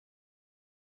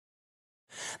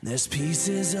There's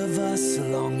pieces of us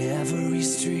along every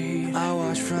street. I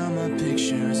watch from her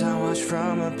pictures, I watch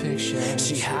from her pictures.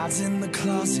 She hides in the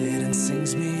closet and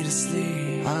sings me to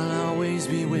sleep. I'll always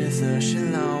be with her,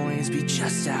 she'll always be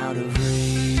just out of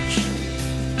reach.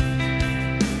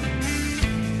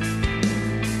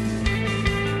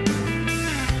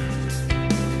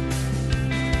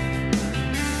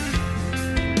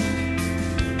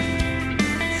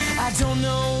 I don't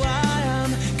know why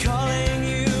I'm calling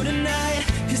you tonight,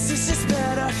 'cause it's just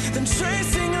better than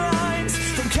tracing lines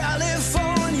from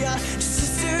California to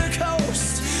Sister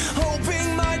Coast.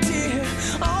 Hoping, my dear,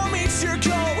 I'll meet your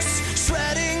ghost.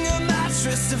 Shredding a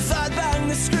mattress to fight back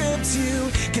the script.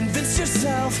 You convince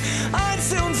yourself I'd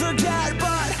soon forget,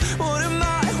 but what am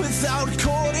I without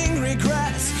courting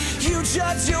regrets? You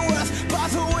judge your worth by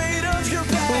the weight of your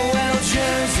bed. Well,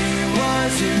 Jersey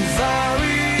wasn't far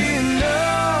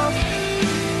enough.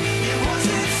 It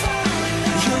wasn't far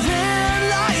enough. You're in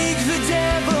like the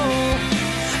devil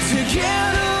to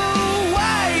get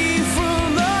away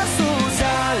from us. So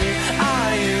darling,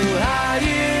 are you high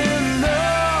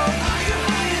enough? Are you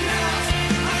high enough?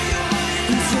 Are you high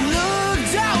enough? To look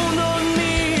down on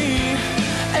me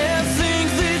and think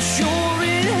that you're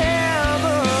in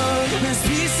heaven? There's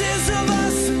pieces of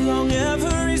us along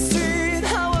every street.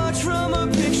 I watch from her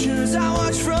pictures, I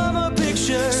watch from her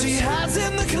pictures. She hides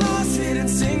in the closet and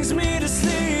sings me to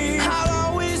sleep. I'll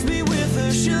always be with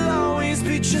her, she'll always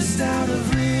be just out of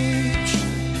reach.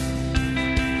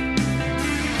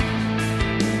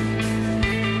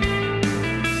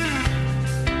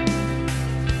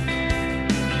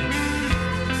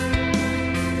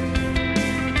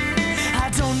 I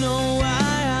don't know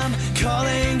why I'm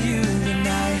calling you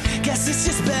tonight. Guess it's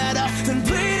just better than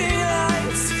bleeding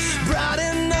lights. Bright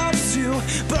enough to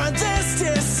burn this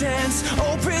distance.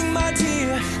 Hoping, my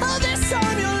dear, this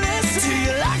time you'll listen. Do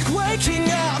you like waking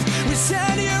up with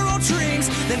 10-year-old dreams,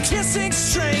 then kissing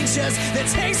strangers that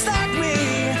taste like me?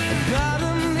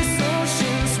 Bottomless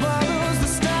ocean swallows the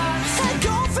stars. And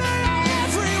go for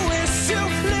every wish to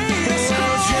leave.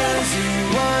 Well, Jersey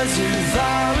wasn't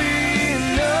far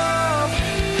enough.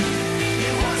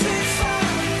 It wasn't far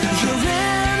enough. You're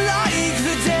in like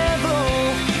the devil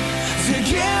to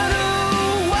get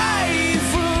away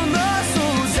from us. So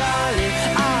darling,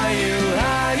 are you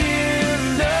high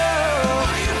enough?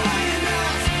 Are you high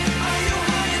enough? Are you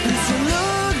high enough? To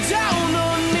look down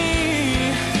on me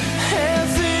and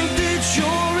think that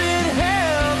you're in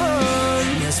heaven?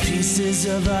 There's pieces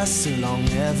of us along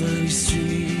every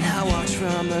street. I watch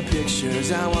from her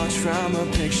pictures, I watch from her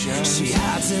pictures. She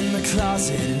hides in the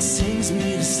closet and sings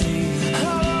me to sleep.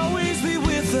 I'll always be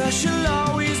with her, she'll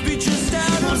always be just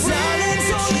out of reach. Darling,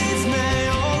 don't leave me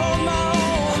all on my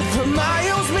own. The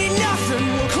miles mean nothing,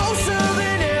 we're closer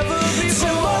than ever So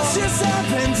before. much has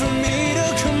happened for me